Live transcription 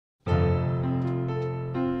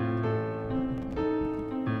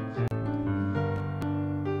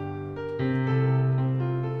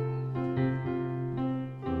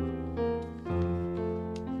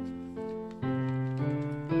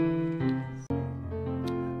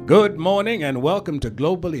Good morning and welcome to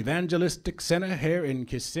Global Evangelistic Center here in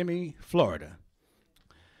Kissimmee, Florida.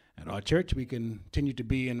 At our church, we continue to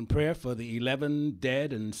be in prayer for the 11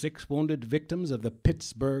 dead and 6 wounded victims of the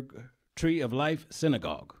Pittsburgh Tree of Life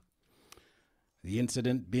Synagogue. The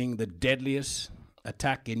incident being the deadliest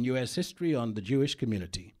attack in U.S. history on the Jewish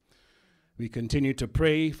community. We continue to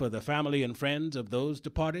pray for the family and friends of those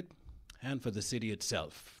departed and for the city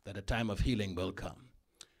itself, that a time of healing will come.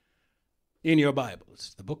 In your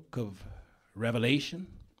Bibles, the book of Revelation,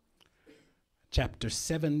 chapter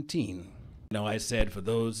 17. Now, I said for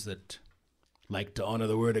those that like to honor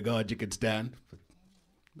the word of God, you could stand,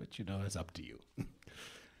 but you know, it's up to you.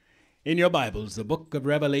 In your Bibles, the book of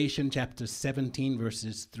Revelation, chapter 17,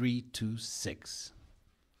 verses 3 to 6.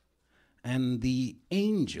 And the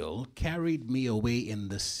angel carried me away in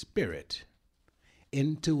the spirit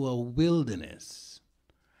into a wilderness.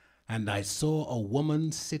 And I saw a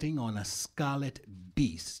woman sitting on a scarlet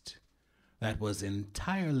beast that was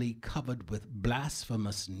entirely covered with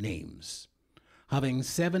blasphemous names, having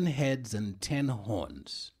 7 heads and 10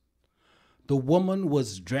 horns. The woman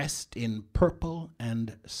was dressed in purple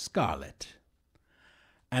and scarlet,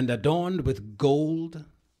 and adorned with gold,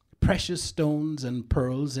 precious stones, and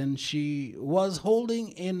pearls, and she was holding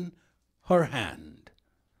in her hand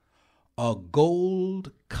a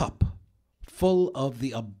gold cup full of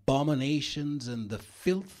the abominations and the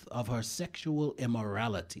filth of her sexual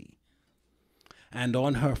immorality. And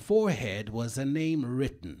on her forehead was a name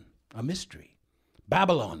written, a mystery,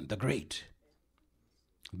 Babylon the Great,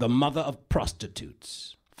 the mother of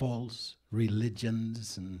prostitutes, false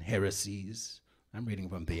religions and heresies. I'm reading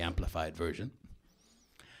from the Amplified Version.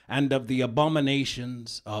 And of the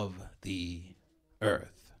abominations of the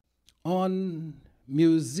earth. On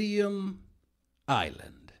Museum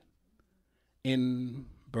Island, in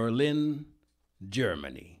Berlin,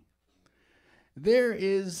 Germany, there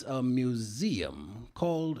is a museum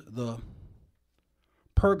called the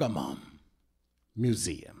Pergamon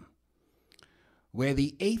Museum, where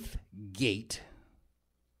the 8th gate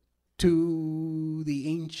to the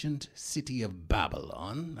ancient city of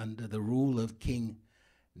Babylon, under the rule of King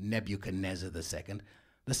Nebuchadnezzar II,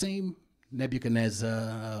 the same Nebuchadnezzar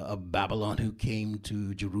of Babylon who came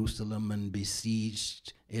to Jerusalem and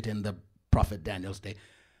besieged it in the prophet Daniel's day.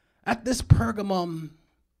 At this Pergamon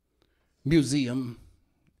Museum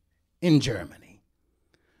in Germany,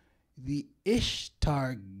 the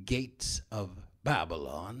Ishtar gates of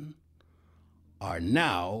Babylon are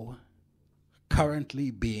now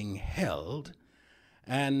currently being held,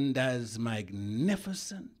 and as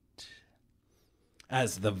magnificent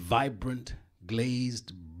as the vibrant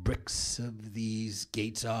glazed bricks of these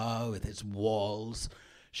gates are, with its walls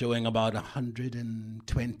showing about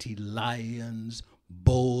 120 lions,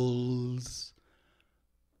 bulls,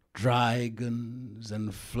 dragons,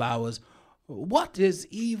 and flowers. What is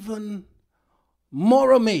even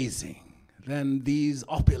more amazing than these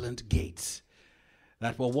opulent gates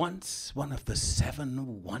that were once one of the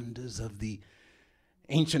 7 wonders of the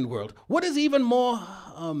ancient world? What is even more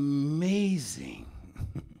amazing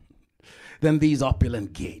than these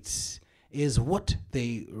opulent gates is what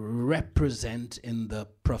they represent in the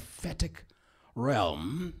prophetic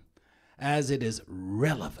realm, as it is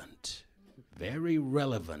relevant, very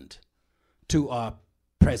relevant to our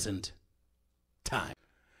present time.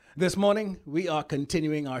 This morning, we are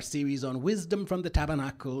continuing our series on wisdom from the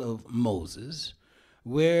tabernacle of Moses,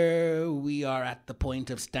 where we are at the point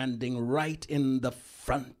of standing right in the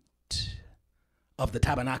front of the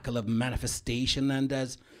tabernacle of manifestation. And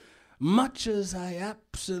as much as I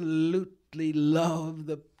absolutely love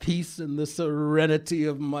the peace and the serenity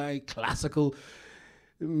of my classical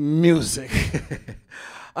music,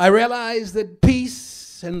 I realize that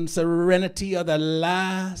peace and serenity are the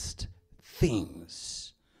last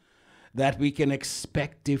things that we can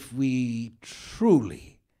expect if we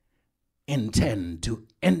truly intend to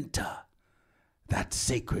enter that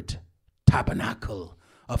sacred tabernacle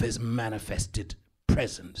of his manifested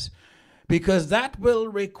presence, because that will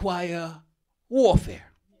require warfare.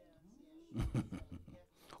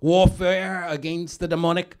 Warfare against the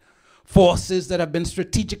demonic forces that have been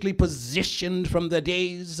strategically positioned from the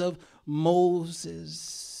days of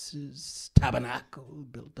Moses' tabernacle,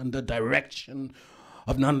 built under direction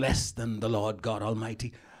of none less than the Lord God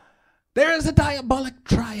Almighty. There is a diabolic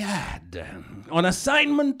triad on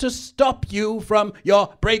assignment to stop you from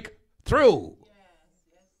your breakthrough.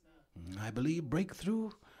 I believe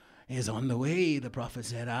breakthrough is on the way. The prophet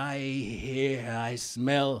said, I hear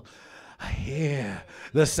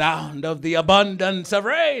the sound of the abundance of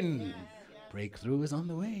rain. Breakthrough is on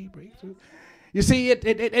the way, breakthrough. You see,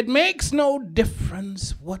 it makes no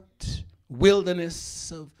difference what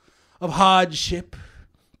wilderness of of hardship,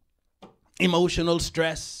 emotional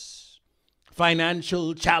stress,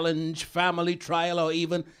 financial challenge, family trial, or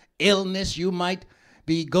even illness you might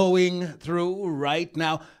be going through right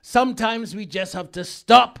now. Sometimes we just have to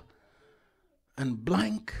stop and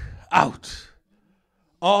blank out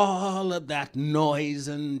all of that noise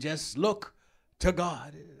and just look to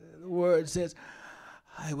God. The word says,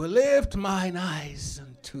 I will lift mine eyes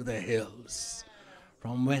unto the hills,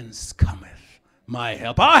 from whence cometh my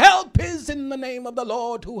help. Our help is in the name of the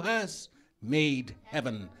Lord, who has made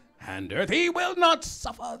heaven and earth. He will not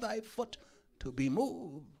suffer thy foot to be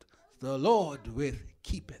moved. The Lord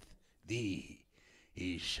keepeth thee.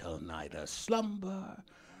 He shall neither slumber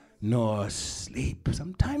nor sleep.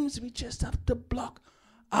 Sometimes we just have to block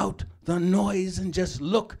out the noise and just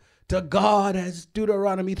look to God, as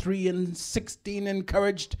Deuteronomy 3:16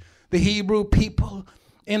 encouraged the Hebrew people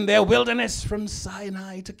in their wilderness from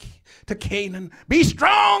Sinai to Canaan. Be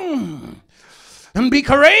strong and be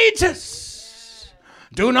courageous.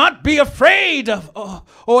 Do not be afraid of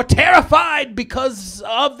or terrified because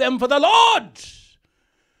of them, for the Lord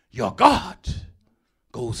your God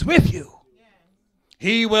goes with you.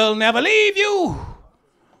 He will never leave you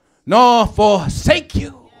nor forsake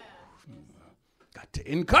you. Got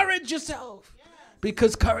to encourage yourself,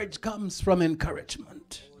 because courage comes from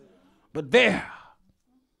encouragement. But there,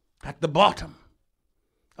 at the bottom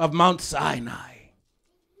of Mount Sinai,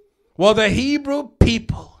 were the Hebrew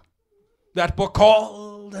people that were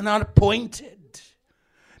called and appointed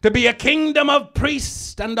to be a kingdom of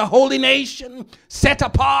priests and a holy nation set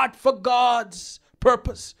apart for God's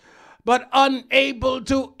purpose, but unable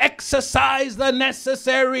to exercise the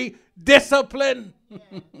necessary discipline,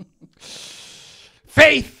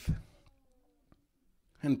 faith,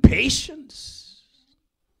 and patience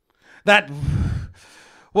that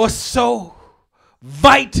was so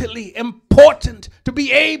vitally important to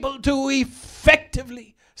be able to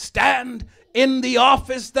effectively stand in the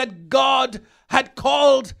office that God had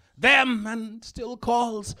called them and still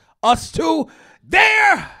calls us to.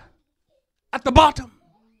 There at the bottom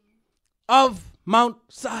of Mount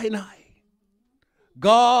Sinai,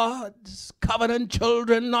 God's covenant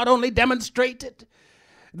children not only demonstrated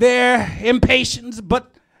their impatience,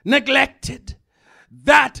 but neglected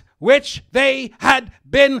that which they had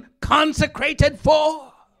been consecrated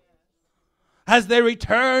for as they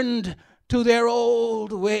returned to their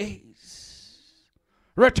old ways,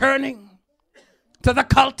 returning to the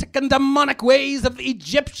cultic and demonic ways of the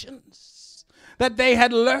Egyptians that they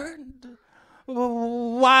had learned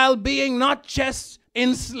while being not just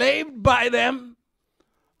enslaved by them,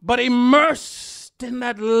 but immersed in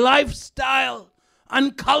that lifestyle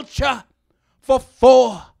and culture for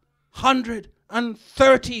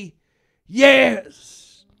 430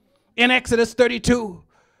 years. In Exodus 32,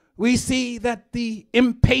 we see that the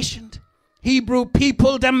impatient Hebrew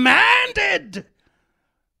people demanded.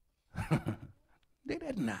 They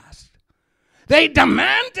didn't ask. They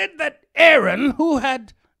demanded that Aaron, who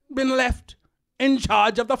had been left in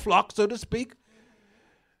charge of the flock, so to speak,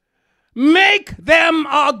 make them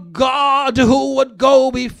a God who would go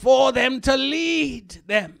before them to lead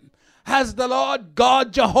them, as the Lord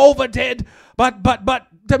God Jehovah did. But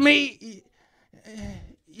to me,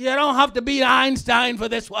 you don't have to be Einstein for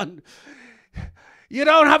this one. You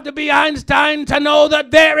don't have to be Einstein to know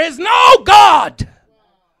that there is no God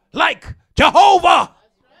like Jehovah.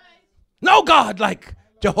 No God like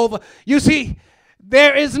Jehovah. You see,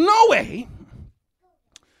 there is no way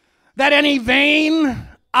that any vain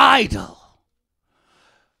idol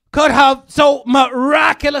could have so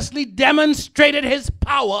miraculously demonstrated his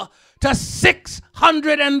power to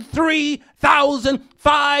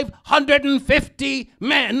 603,550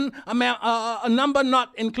 men, a number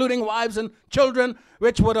not including wives and children,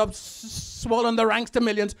 which would have swollen the ranks to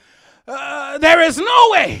millions. There is no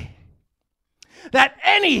way that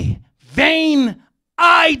any vain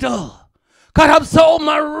idol could have so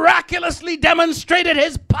miraculously demonstrated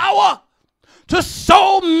his power to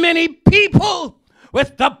so many people,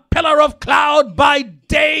 with the pillar of cloud by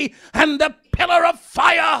day and the pillar of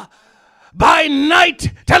fire by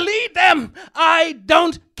night to lead them. I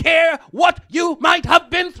don't care what you might have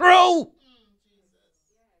been through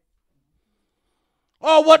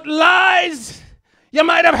or what lies you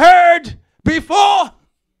might have heard before.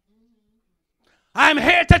 I'm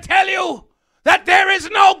here to tell you that there is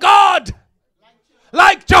no God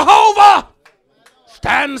like Jehovah.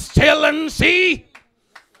 Stand still and see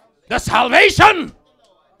the salvation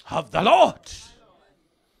of the Lord.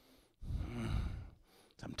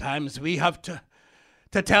 Sometimes we have to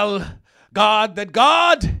tell God that,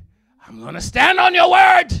 God, I'm going to stand on your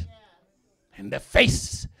word in the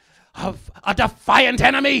face of a defiant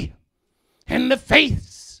enemy. in the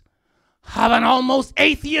face of an almost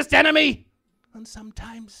atheist enemy. And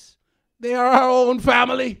sometimes they are our own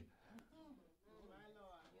family.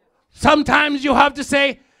 Sometimes you have to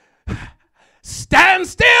say, stand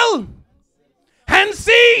still and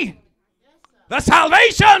see the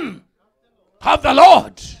salvation of the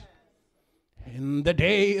Lord. In the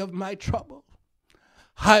day of my trouble,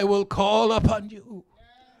 I will call upon you,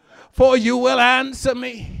 for you will answer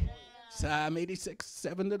me. Psalm 86,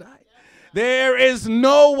 7-9. There is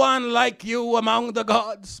no one like you among the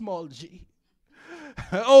gods, small g.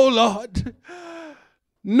 O Lord,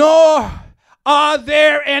 nor are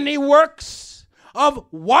there any works of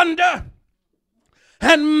wonder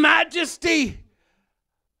and majesty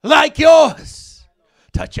like yours.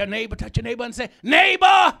 Touch your neighbor and say,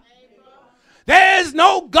 neighbor, there's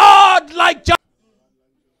no God like John.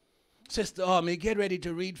 Sister Army, get ready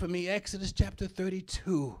to read for me Exodus chapter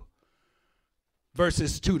 32,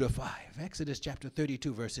 verses 2-5. Exodus chapter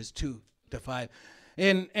 32, verses 2-5.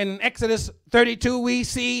 In Exodus 32, we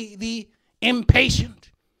see the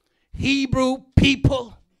impatient Hebrew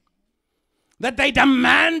people, that they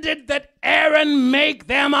demanded that Aaron make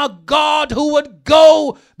them a God who would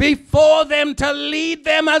go before them to lead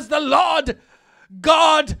them as the Lord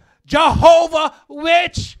God Jehovah,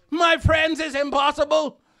 which, my friends, is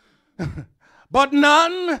impossible. But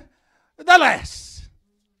nonetheless,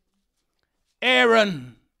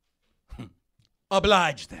 Aaron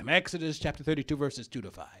obliged them. Exodus chapter 32, verses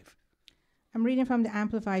 2-5. I'm reading from the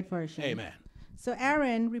Amplified Version. Amen. So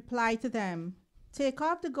Aaron replied to them, take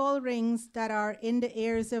off the gold rings that are in the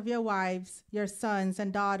ears of your wives, your sons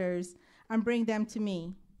and daughters, and bring them to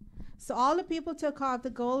me. So all the people took off the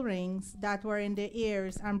gold rings that were in their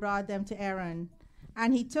ears and brought them to Aaron.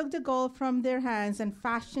 And he took the gold from their hands and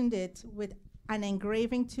fashioned it with an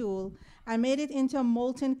engraving tool and made it into a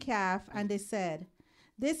molten calf. And they said,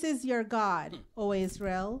 this is your God, O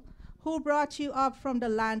Israel, who brought you up from the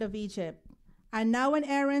land of Egypt. And now when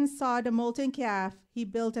Aaron saw the molten calf, he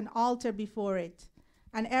built an altar before it.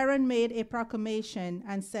 And Aaron made a proclamation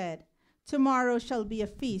and said, tomorrow shall be a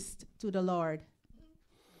feast to the Lord.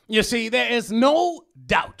 You see, there is no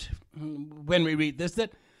doubt when we read this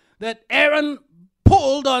that Aaron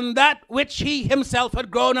pulled on that which he himself had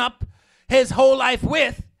grown up his whole life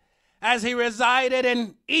with as he resided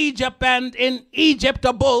in Egypt. And in Egypt,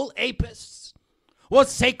 a bull, Apis, was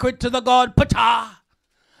sacred to the god Ptah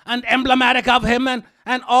and emblematic of him, and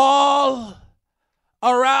all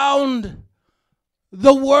around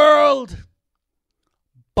the world,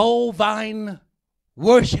 bovine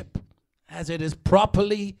worship, as it is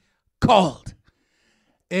properly called,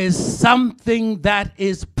 is something that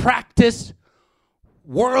is practiced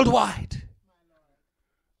worldwide.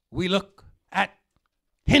 We look at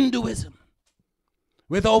Hinduism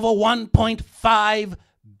with over 1.5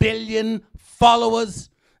 billion followers,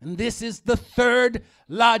 and this is the third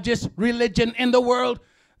largest religion in the world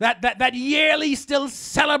that yearly still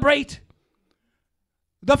celebrate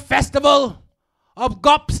the festival of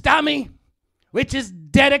Gopastami, which is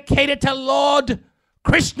dedicated to Lord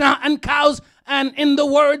Krishna and cows. And in the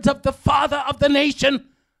words of the father of the nation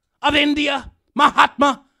of India,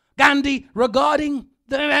 Mahatma Gandhi, regarding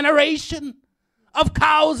the veneration of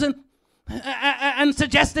cows and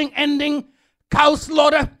suggesting ending cow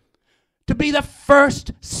slaughter to be the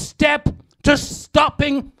first step to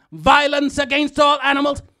stopping violence against all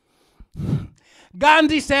animals,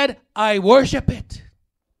 Gandhi said, I worship it,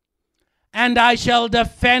 and I shall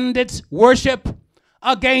defend its worship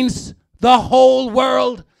against the whole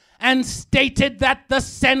world, and stated that the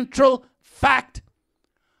central fact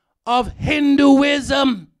of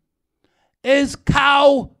Hinduism is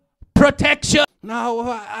cow protection. Now,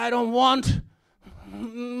 I don't want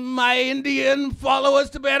my Indian followers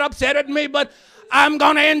to get upset at me, but I'm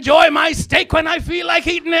going to enjoy my steak when I feel like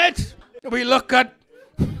eating it. We look at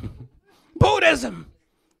Buddhism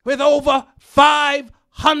with over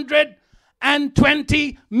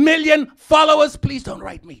 520 million followers. Please don't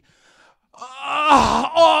write me.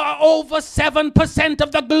 Or over 7%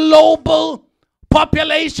 of the global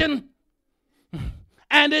population,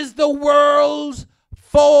 and is the world's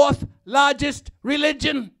fourth largest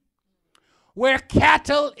religion, where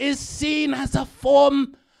cattle is seen as a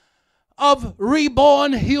form of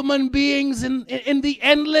reborn human beings in the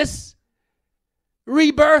endless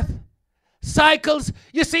rebirth cycles.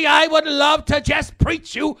 You see, I would love to just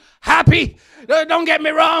preach you happy. Don't get me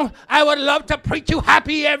wrong. I would love to preach you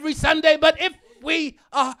happy every Sunday. But if we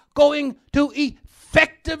are going to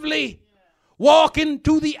effectively walk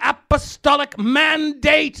into the apostolic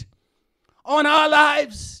mandate on our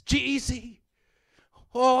lives, GEC,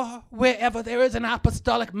 or wherever there is an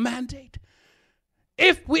apostolic mandate,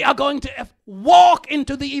 if we are going to walk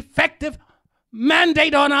into the effective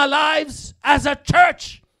mandate on our lives as a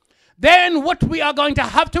church, then what we are going to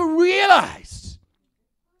have to realize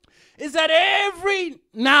is that every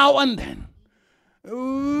now and then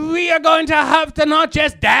we are going to have to not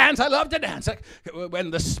just dance. I love to dance.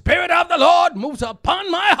 When the Spirit of the Lord moves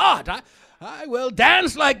upon my heart, I will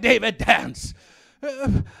dance like David danced.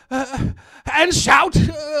 And shout.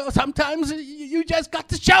 Sometimes you just got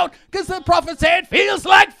to shout because the prophet said it feels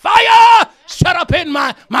like fire shut up in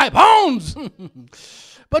my bones.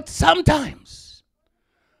 But sometimes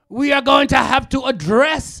we are going to have to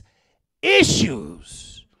address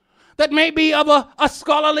issues that may be of a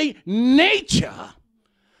scholarly nature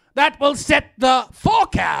that will set the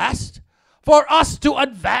forecast for us to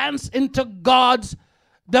advance into God's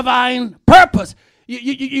divine purpose.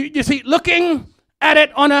 You see, looking at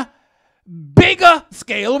it on a bigger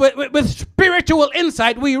scale with spiritual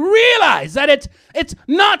insight, we realize that it's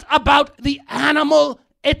not about the animal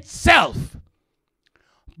itself,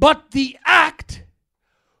 but the act,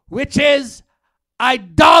 which is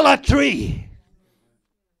idolatry.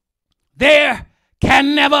 There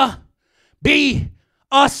can never be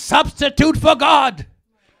a substitute for God.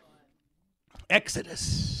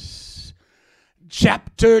 Exodus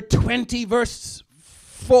chapter 20, verse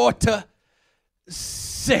 4 to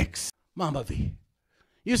 6. Mama V.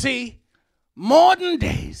 You see, modern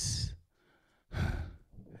days,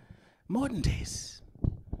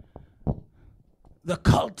 the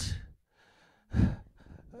cult,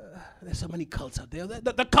 there's so many cults out there,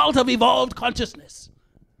 the cult of evolved consciousness,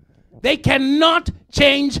 they cannot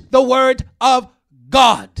change the word of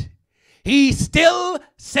God. He still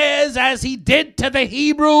says, as he did to the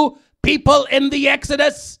Hebrew people in the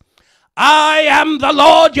Exodus, I am the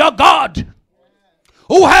Lord your God,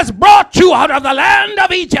 who has brought you out of the land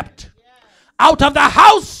of Egypt, out of the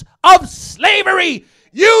house of slavery.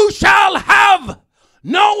 You shall have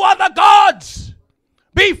no other gods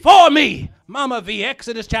before me. Mama V,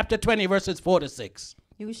 Exodus chapter 20, verses 4 to 6.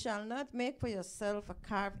 You shall not make for yourself a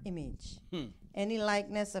carved image, any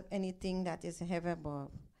likeness of anything that is in heaven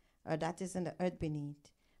above, or that is in the earth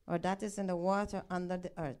beneath, or that is in the water under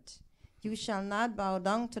the earth. You shall not bow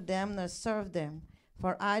down to them nor serve them.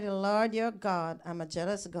 For I, the Lord your God, am a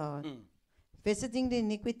jealous God, visiting the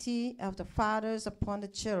iniquity of the fathers upon the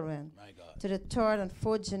children, to the third and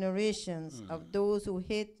fourth generations of those who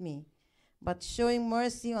hate me, but showing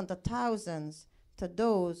mercy on the thousands to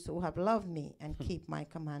those who have loved me and keep my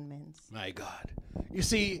commandments. My God. You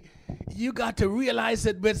see, you got to realize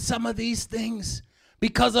that with some of these things,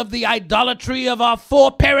 because of the idolatry of our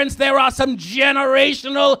foreparents, there are some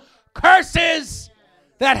generational curses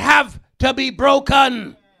that have to be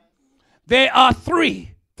broken. There are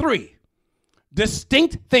three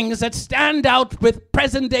distinct things that stand out with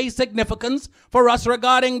present day significance for us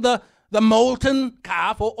regarding the molten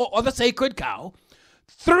calf or the sacred cow.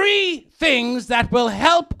 Three things that will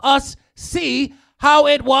help us see how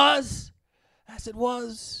it was as it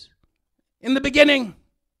was in the beginning.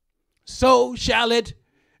 So shall it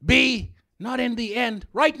be, not in the end,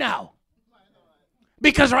 right now.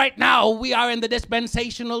 Because right now we are in the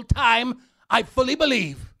dispensational time, I fully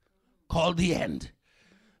believe, called the end.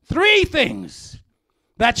 Three things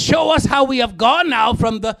that show us how we have gone now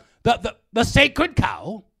from the sacred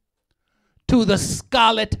cow to the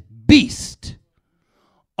scarlet beast.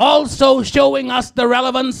 Also showing us the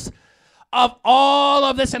relevance of all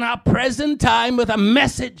of this in our present time with a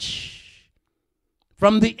message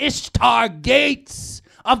from the Ishtar gates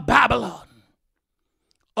of Babylon.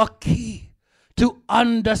 A key to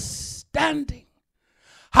understanding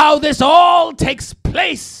how this all takes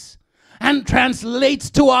place and translates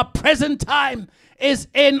to our present time is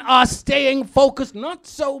in our staying focused not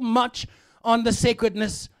so much on the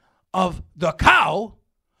sacredness of the cow,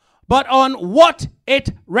 but on what it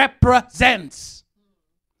represents.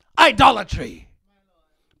 Idolatry.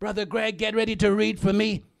 Brother Greg, get ready to read for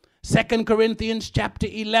me 2 Corinthians chapter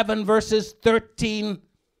 11, verses 13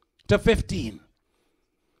 to 15.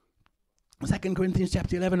 2 Corinthians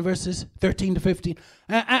chapter 11, verses 13 to 15.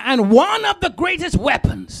 And one of the greatest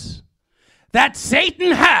weapons that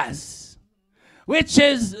Satan has, which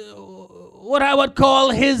is what I would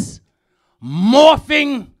call his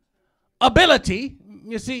morphing ability.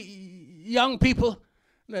 You see, young people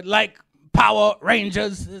that like Power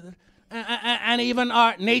Rangers and even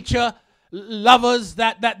our nature lovers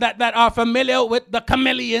that are familiar with the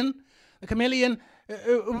chameleon. The chameleon,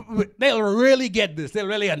 they'll really get this. They'll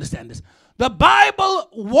really understand this. The Bible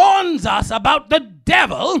warns us about the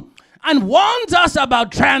devil and warns us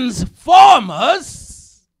about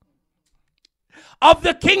transformers of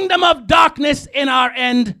the kingdom of darkness in our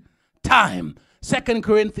end time. 2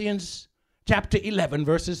 Corinthians chapter 11,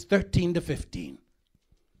 verses 13 to 15.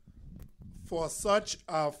 For such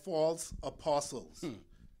are false apostles,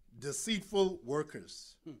 deceitful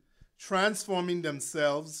workers, transforming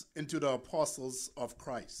themselves into the apostles of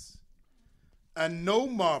Christ. And no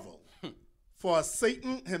marvel, for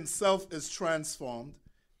Satan himself is transformed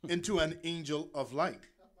into an angel of light.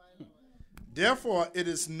 Therefore, it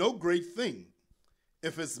is no great thing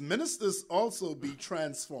if his ministers also be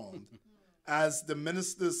transformed as the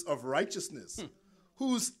ministers of righteousness,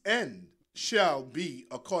 whose end shall be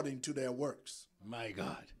according to their works. My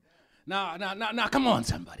God. Now, come on,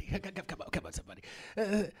 somebody. Come on, somebody.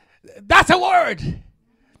 That's a word.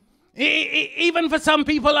 Even for some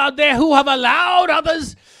people out there who have allowed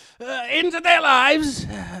others into their lives,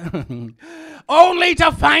 only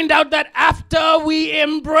to find out that after we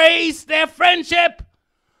embrace their friendship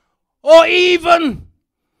or even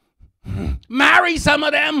marry some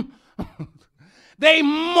of them, they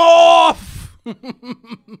morph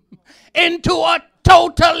into a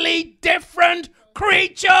totally different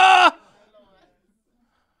creature.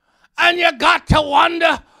 And you got to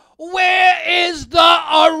wonder, where is the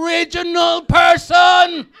original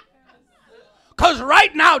person? Because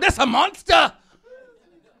right now, this is a monster.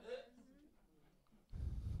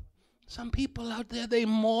 Some people out there, they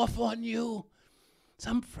morph on you.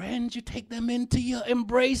 Some friends, you take them into your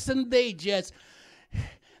embrace and they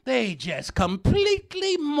just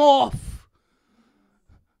completely morph.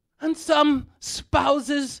 And some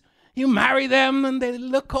spouses, you marry them and they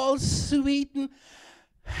look all sweet.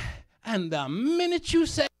 And the minute you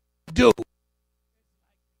say, do,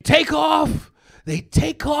 they take off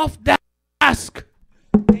that mask.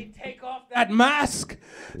 They take off that mask.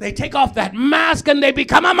 They take off that mask and they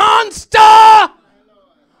become a monster.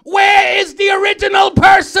 Where is the original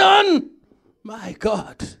person? My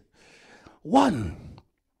God. One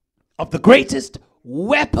of the greatest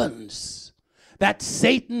weapons that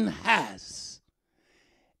Satan has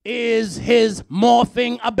is his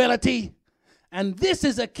morphing ability. And this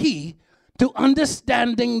is a key to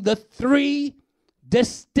understanding the three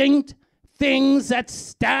distinct things that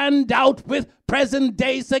stand out with present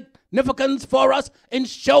day significance for us in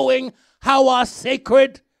showing how our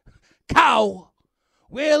sacred cow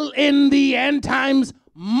will in the end times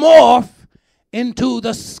morph into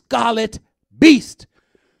the scarlet beast.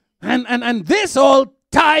 And this all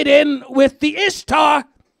tied in with the Ishtar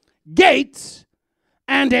gates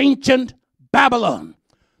and ancient Babylon.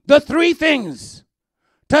 The three things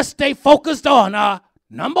to stay focused on are,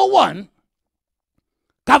 number one,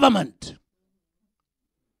 government.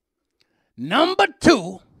 Number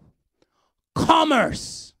two,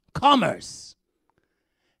 commerce.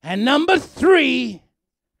 And number three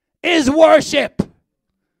is worship.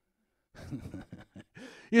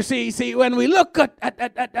 You see, when we look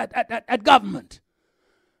at government,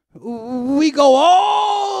 we go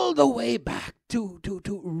all the way back to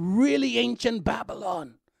really ancient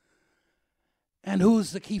Babylon. And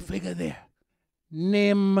who's the key figure there?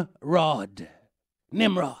 Nimrod.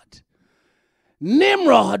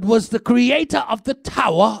 Nimrod was the creator of the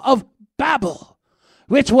Tower of Babel,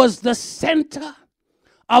 which was the center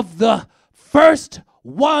of the first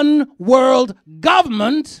one world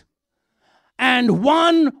government and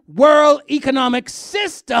one world economic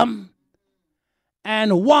system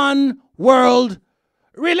and one world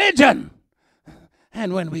religion.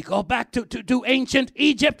 And when we go back to ancient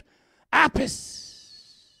Egypt,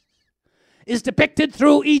 Apis is depicted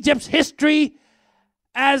through Egypt's history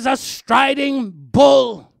as a striding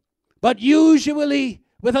bull, but usually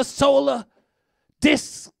with a solar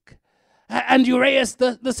disk, and Uraeus,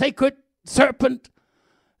 the sacred serpent,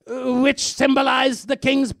 which symbolized the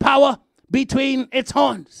king's power between its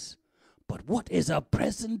horns. But what is a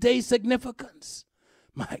present-day significance,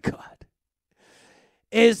 my God,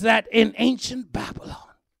 is that in ancient Babylon,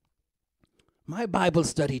 my Bible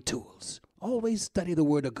study tools, always study the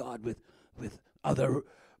Word of God with other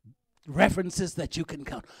references that you can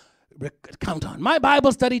count on. My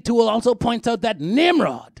Bible study tool also points out that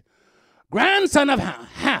Nimrod, grandson of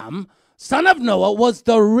Ham, son of Noah, was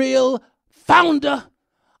the real founder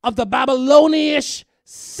of the Babylonian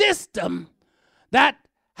system that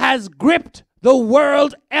has gripped the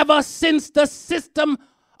world ever since the system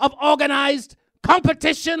of organized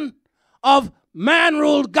competition of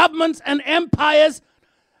man-ruled governments and empires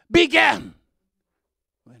began.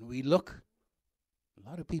 When we look, a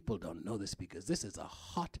lot of people don't know this because this is a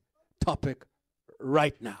hot topic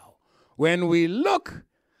right now. When we look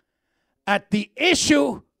at the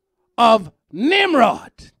issue of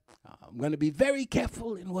Nimrod, I'm going to be very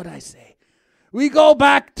careful in what I say. We go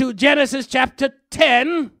back to Genesis chapter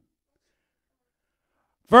 10,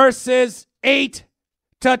 verses 8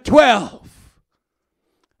 to 12.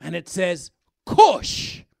 And it says,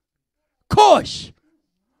 Cush. Cush.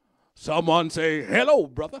 Someone say, hello,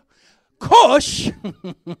 brother. Cush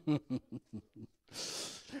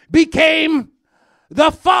became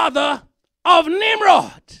the father of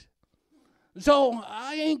Nimrod. So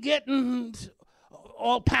I ain't getting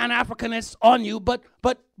all Pan-Africanists on you, but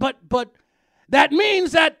that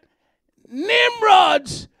means that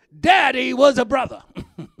Nimrod's daddy was a brother.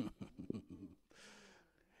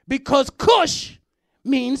 Because Cush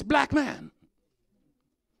means black man.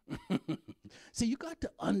 See, you got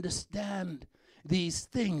to understand these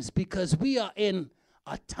things, because we are in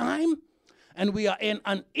a time and we are in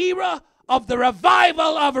an era of the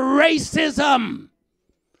revival of racism.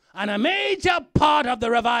 And a major part of the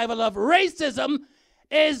revival of racism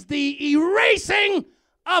is the erasing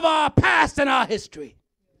of our past and our history.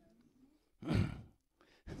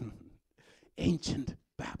 Ancient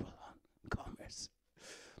Babylon commerce.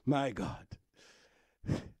 My God.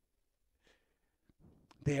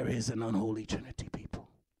 There is an unholy trinity, people,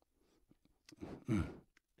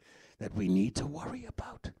 that we need to worry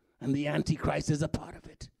about. And the Antichrist is a part of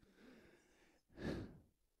it.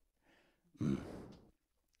 I'm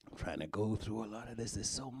trying to go through a lot of this. There's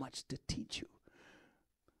so much to teach you.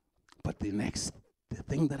 But the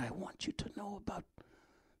thing that I want you to know about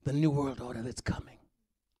the New World Order that's coming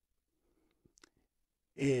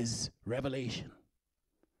is Revelation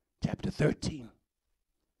chapter 13.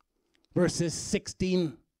 Verses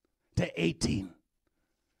 16 to 18.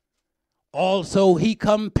 Also he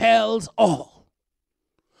compels all,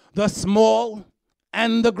 the small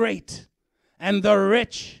and the great, and the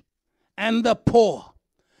rich and the poor,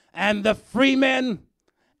 and the freemen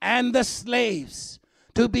and the slaves,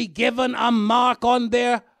 to be given a mark on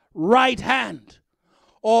their right hand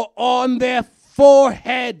or on their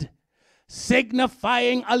forehead,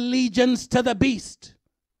 signifying allegiance to the beast.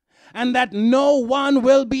 And that no one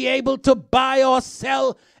will be able to buy or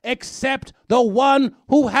sell except the one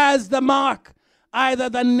who has the mark, either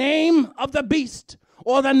the name of the beast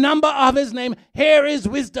or the number of his name. Here is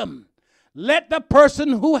wisdom. Let the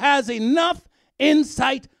person who has enough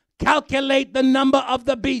insight calculate the number of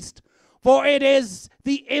the beast, for it is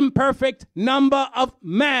the imperfect number of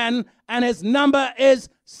man, and his number is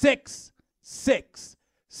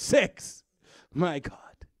 666. My God.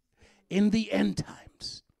 In the end time,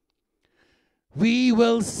 we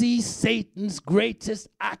will see Satan's greatest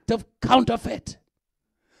act of counterfeit,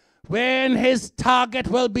 when his target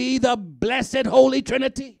will be the blessed Holy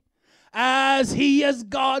Trinity, as he is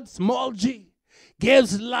God, small g,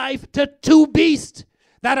 gives life to two beasts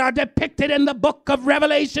that are depicted in the book of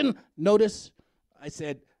Revelation. Notice I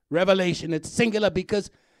said Revelation. It's singular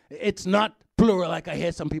because it's not plural like I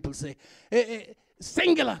hear some people say.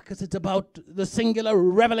 Singular because it's about the singular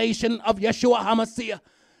revelation of Yeshua HaMashiach.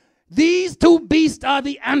 These two beasts are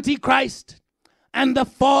the Antichrist and the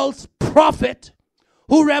false prophet,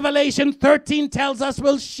 who Revelation 13 tells us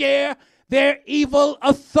will share their evil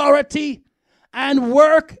authority and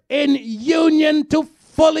work in union to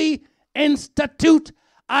fully institute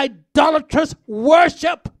idolatrous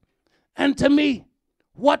worship. And to me,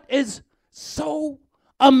 what is so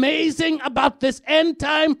amazing about this end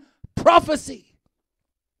time prophecy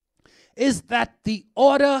is that the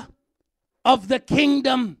order of the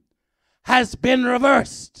kingdom has been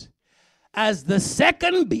reversed, as the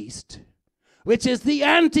second beast, which is the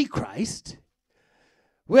Antichrist,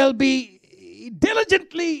 will be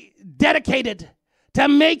diligently dedicated to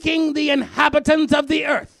making the inhabitants of the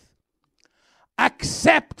earth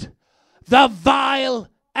accept the vile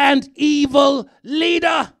and evil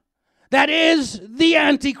leader that is the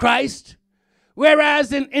Antichrist.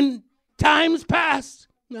 Whereas in times past,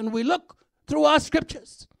 when we look through our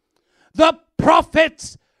scriptures, the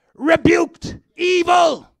prophets rebuked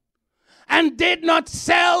evil and did not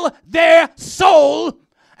sell their soul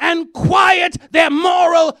and quiet their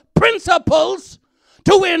moral principles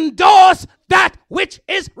to endorse that which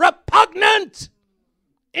is repugnant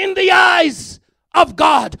in the eyes of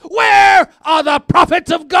God. Where are the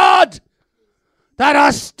prophets of God that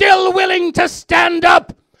are still willing to stand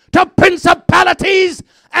up to principalities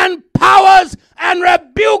and powers and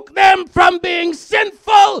rebuke them from being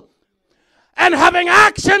sinful and having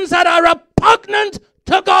actions that are repugnant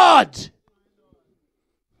to God?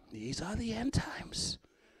 These are the end times.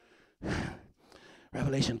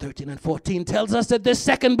 Revelation 13 and 14 tells us that this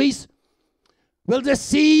second beast will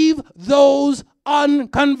deceive those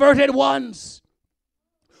unconverted ones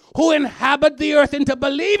who inhabit the earth into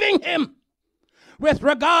believing him with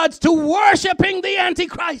regards to worshiping the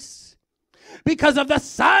Antichrist, because of the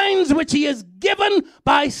signs which he is given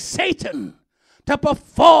by Satan to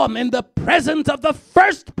perform in the presence of the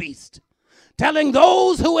first beast, telling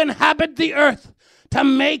those who inhabit the earth to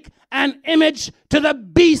make an image to the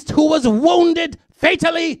beast who was wounded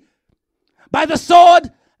fatally by the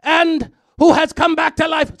sword and who has come back to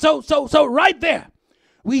life. So right there,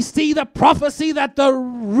 we see the prophecy that the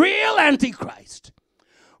real Antichrist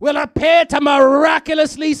will appear to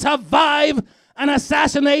miraculously survive an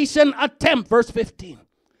assassination attempt, verse 15.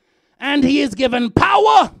 And he is given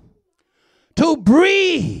power to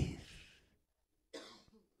breathe,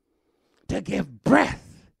 to give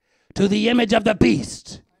breath to the image of the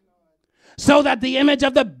beast, so that the image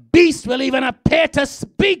of the beast will even appear to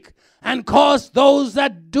speak and cause those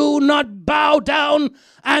that do not bow down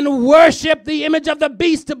and worship the image of the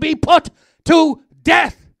beast to be put to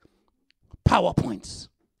death. PowerPoints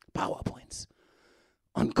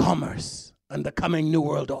on commerce and the coming New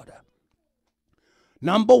World Order.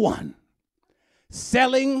 Number one,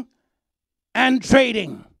 selling and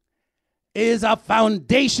trading is a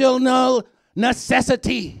foundational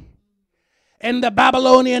necessity in the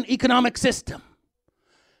Babylonian economic system.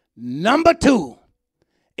 Number two,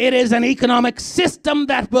 it is an economic system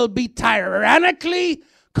that will be tyrannically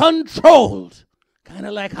controlled. Kind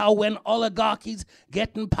of like how when oligarchies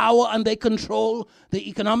get in power and they control the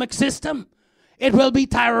economic system, it will be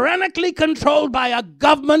tyrannically controlled by a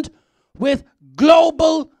government with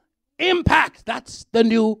global impact. That's the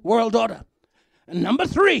New World Order. And number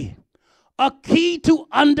three, a key to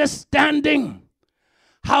understanding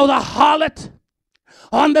how the harlot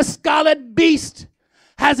on the scarlet beast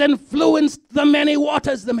has influenced the many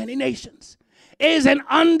waters, the many nations, is an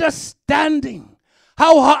understanding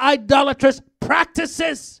how her idolatrous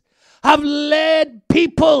practices have led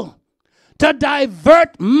people to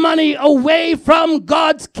divert money away from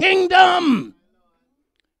God's kingdom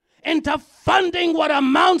into funding what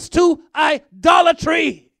amounts to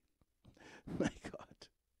idolatry. My God.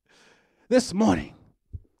 This morning,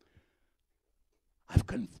 I've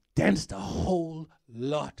condensed a whole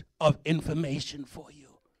lot of information for you.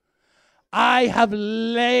 I have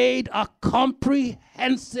laid a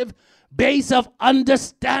comprehensive base of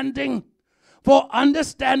understanding for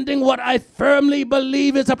understanding what I firmly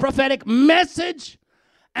believe is a prophetic message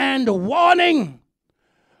and warning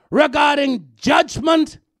regarding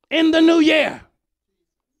judgment in the new year.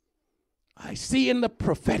 I see in the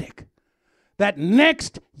prophetic that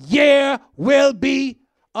next year will be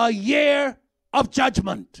a year of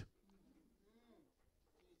judgment.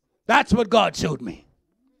 That's what God showed me.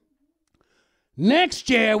 Next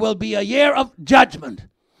year will be a year of judgment.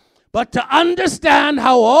 But to understand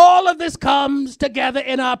how all of this comes together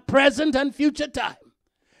in our present and future time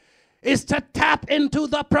is to tap into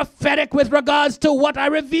the prophetic with regards to what I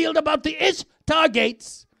revealed about the Ishtar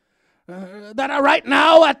gates that are right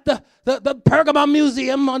now at the Pergamon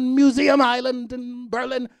Museum on Museum Island in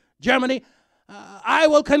Berlin, Germany. I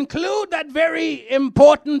will conclude that very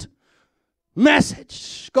important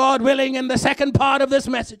message, God willing, in the second part of this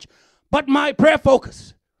message. But my prayer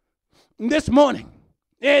focus this morning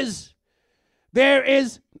is there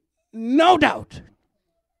is no doubt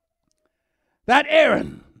that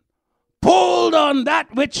Aaron pulled on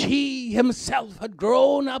that which he himself had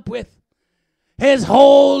grown up with his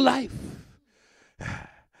whole life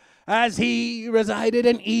as he resided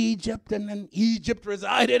in Egypt, and then Egypt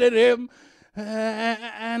resided in him,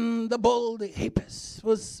 and the bull, the Apis,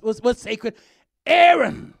 was sacred.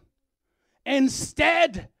 Aaron,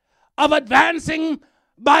 instead of advancing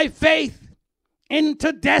by faith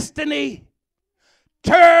into destiny,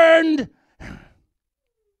 turned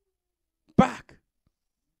back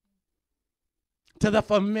to the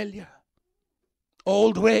familiar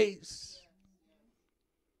old ways.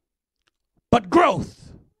 But growth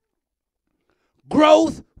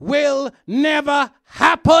will never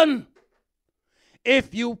happen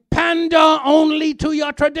if you pander only to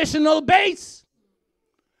your traditional base,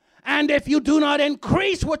 and if you do not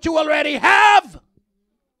increase what you already have.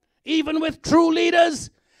 Even with true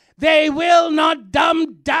leaders, they will not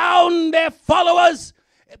dumb down their followers.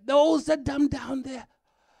 Those that dumb down their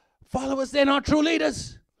followers, they're not true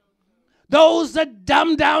leaders. Those that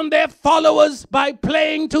dumb down their followers by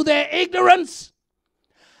playing to their ignorance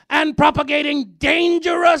and propagating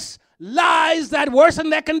dangerous lies that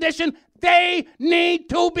worsen their condition, they need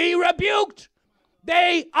to be rebuked.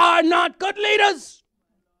 They are not good leaders.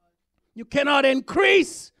 You cannot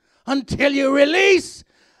increase until you release.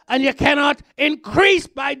 And you cannot increase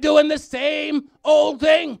by doing the same old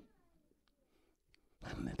thing.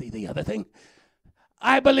 And the other thing,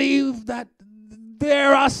 I believe that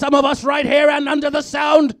there are some of us right here and under the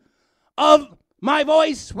sound of my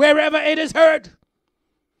voice, wherever it is heard,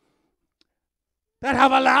 that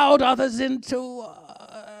have allowed others into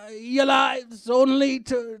your lives only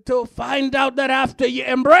to find out that after you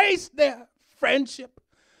embrace their friendship,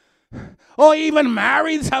 or even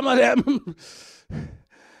married some of them,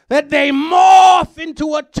 that they morph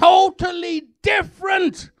into a totally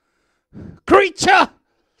different creature.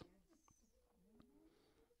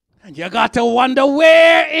 And you got to wonder,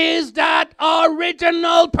 where is that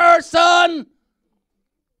original person?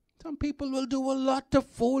 Some people will do a lot to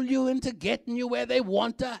fool you into getting you where they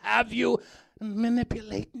want to have you and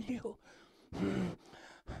manipulating you.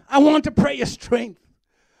 I want to pray your strength.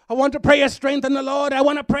 I want to pray your strength in the Lord. I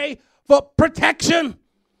want to pray for protection.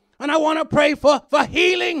 And I want to pray for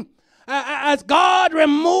healing as God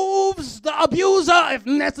removes the abuser, if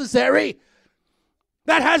necessary,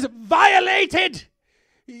 that has violated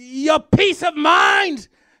your peace of mind.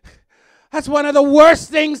 That's one of the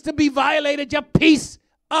worst things to be violated, your peace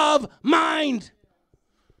of mind.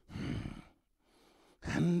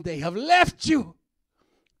 And they have left you.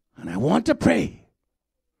 And I want to pray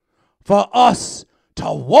for us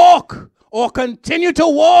to walk or continue to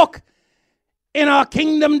walk in our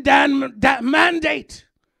kingdom mandate.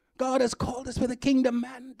 God has called us with a kingdom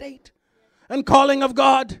mandate and calling of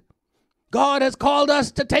God. God has called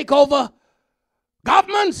us to take over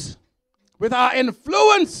governments with our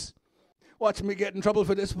influence. Watch me get in trouble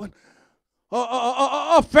for this one.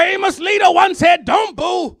 A famous leader once said, don't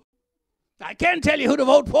boo. I can't tell you who to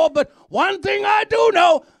vote for, but one thing I do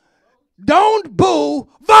know, don't boo,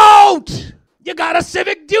 vote. You got a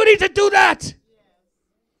civic duty to do that.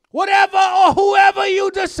 Whatever or whoever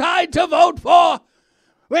you decide to vote for,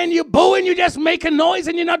 when you boo and you just make a noise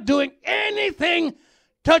and you're not doing anything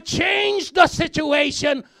to change the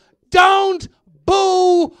situation, don't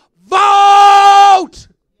boo, vote.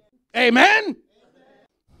 Amen?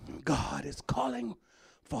 God is calling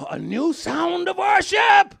for a new sound of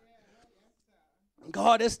worship.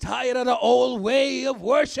 God is tired of the old way of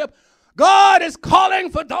worship. God is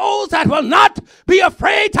calling for those that will not be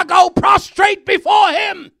afraid to go prostrate before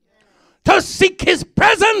him, to seek his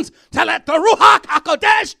presence, to let the Ruach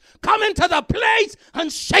HaKodesh come into the place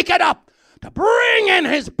and shake it up, to bring in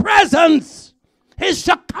his presence, his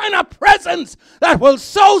Shekinah presence that will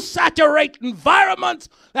so saturate environments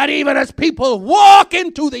that even as people walk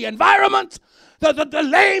into the environment, the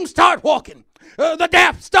lame start walking, the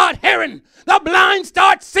deaf start hearing, the blind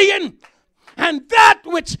start seeing, and that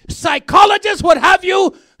which psychologists would have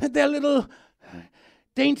you, their little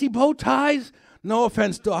dainty bow ties, no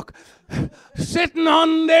offense, Doc, sitting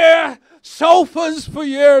on their sofas for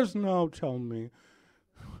years now, tell me,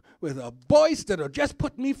 with a voice that'll just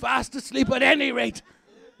put me fast asleep at any rate.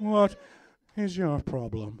 What is your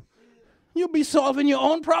problem? You'll be solving your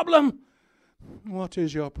own problem. What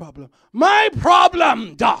is your problem? My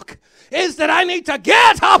problem, Doc, is that I need to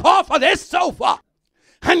get up off of this sofa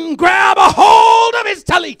and grab a hold of his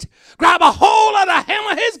talit, grab a hold of the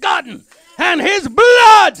hem of his garden, and his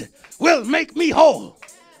blood will make me whole.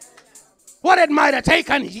 What it might have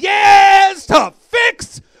taken years to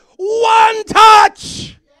fix, one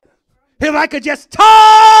touch. If I could just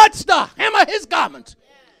touch the hem of his garment,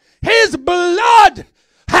 his blood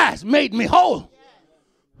has made me whole.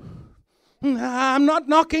 I'm not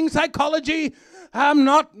knocking psychology. I'm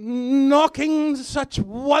not knocking such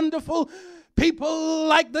wonderful people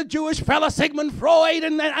like the Jewish fella Sigmund Freud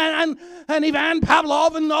and Ivan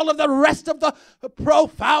Pavlov and all of the rest of the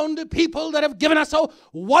profound people that have given us a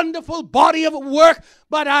wonderful body of work.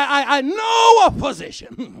 But I know a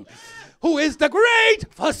physician who is the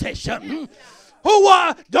great physician who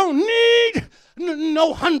don't need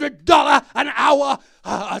no $100 an hour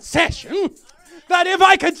session. That if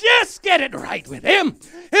I could just get it right with him,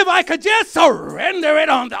 if I could just surrender it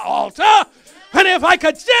on the altar, and if I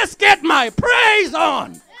could just get my praise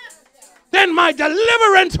on, then my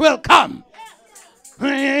deliverance will come.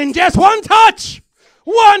 In just one touch,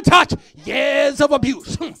 years of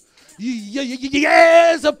abuse,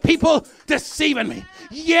 years of people deceiving me,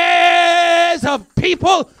 years of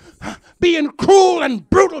people being cruel and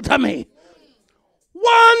brutal to me.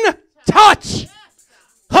 One touch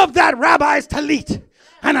of that rabbi's talit,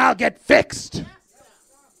 and I'll get fixed.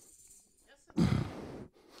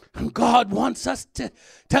 And God wants us to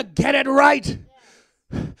get it right,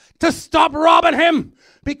 to stop robbing him,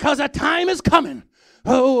 because a time is coming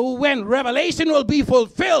when revelation will be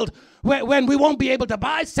fulfilled, when we won't be able to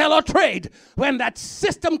buy, sell, or trade, when that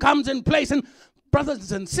system comes in place. And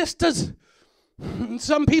brothers and sisters,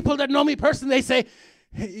 some people that know me personally, they say,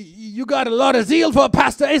 you got a lot of zeal for a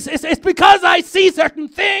pastor. It's because I see certain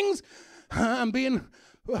things. I'm being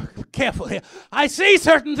careful here. I see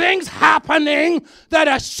certain things happening that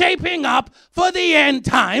are shaping up for the end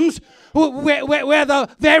times, where the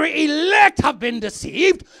very elect have been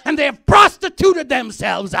deceived and they have prostituted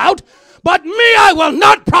themselves out. But me, I will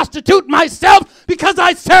not prostitute myself because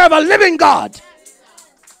I serve a living God.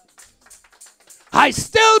 I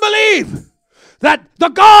still believe that the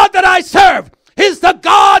God that I serve is the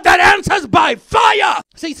God that answers by fire.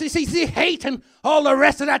 See, hate and all the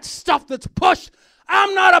rest of that stuff that's pushed.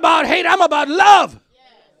 I'm not about hate, I'm about love.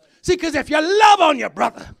 See, because if you love on your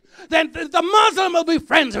brother, then the Muslim will be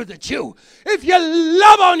friends with the Jew. If you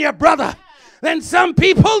love on your brother, then some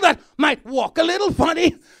people that might walk a little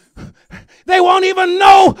funny, they won't even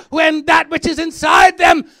know when that which is inside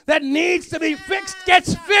them that needs to be fixed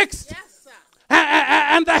gets fixed.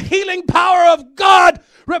 And the healing power of God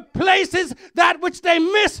replaces that which they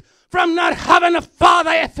miss from not having a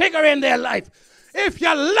father figure in their life. If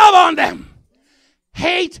you love on them,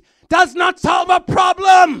 hate does not solve a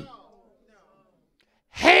problem.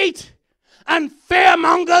 Hate and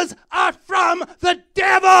fearmongers are from the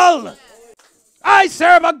devil. I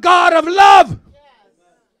serve a God of love.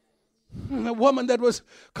 The woman that was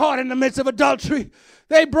caught in the midst of adultery,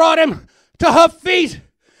 they brought him to her feet.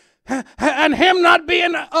 And him not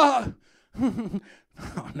being, I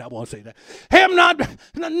won't say that. Him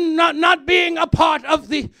not being a part of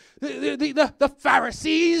the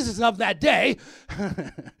Pharisees of that day,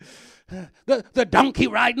 the donkey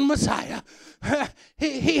riding Messiah.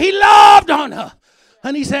 He loved on her,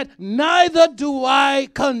 and he said, "Neither do I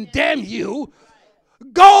condemn you.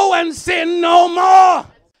 Go and sin no more."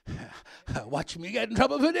 Watch me get in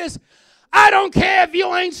trouble for this. I don't care if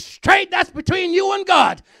you ain't straight. That's between you and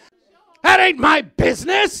God. That ain't my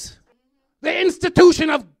business. The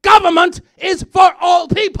institution of government is for all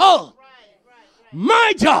people.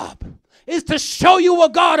 My job is to show you a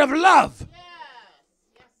God of love,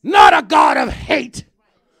 not a God of hate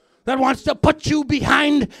that wants to put you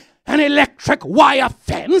behind an electric wire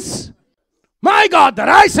fence. My God that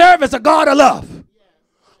I serve is a God of love.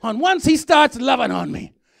 And once he starts loving on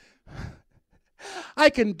me,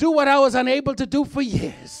 I can do what I was unable to do for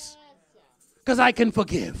years, because I can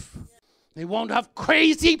forgive. They won't have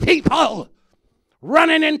crazy people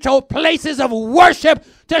running into places of worship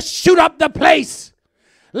to shoot up the place,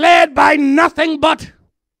 led by nothing but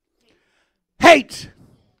hate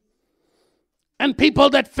and people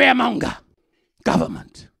that fearmonger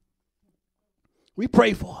government. We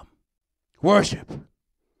pray for them. Worship.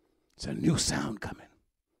 It's a new sound coming.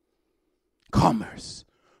 Commerce.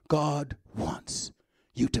 God wants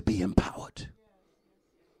you to be empowered.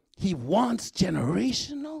 He wants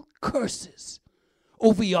generational curses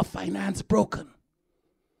over your finance broken.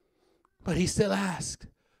 But he still asks,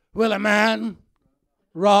 will a man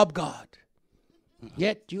rob God?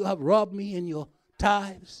 Yet you have robbed me in your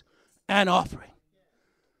tithes and offering.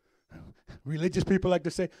 Religious people like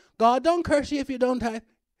to say, God don't curse you if you don't tithe.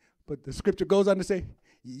 But the scripture goes on to say,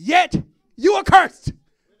 yet you are cursed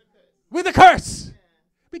with a curse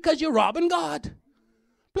because you're robbing God.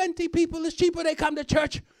 Plenty people, it's cheaper they come to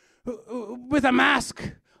church with a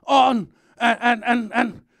mask on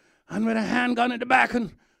and with a handgun in the back,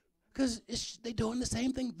 and because they're doing the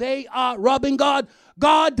same thing. They are robbing God.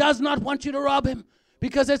 God does not want you to rob him,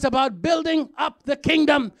 because it's about building up the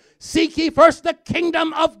kingdom. Seek ye first the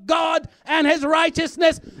kingdom of God and his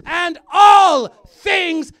righteousness, and all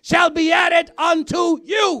things shall be added unto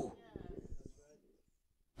you.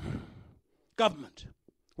 Government,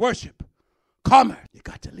 worship, commerce. You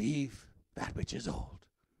got to leave that which is old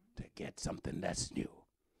to get something that's new.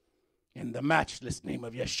 In the matchless name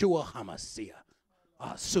of Yeshua HaMashiach,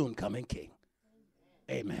 our soon coming King.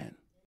 Amen.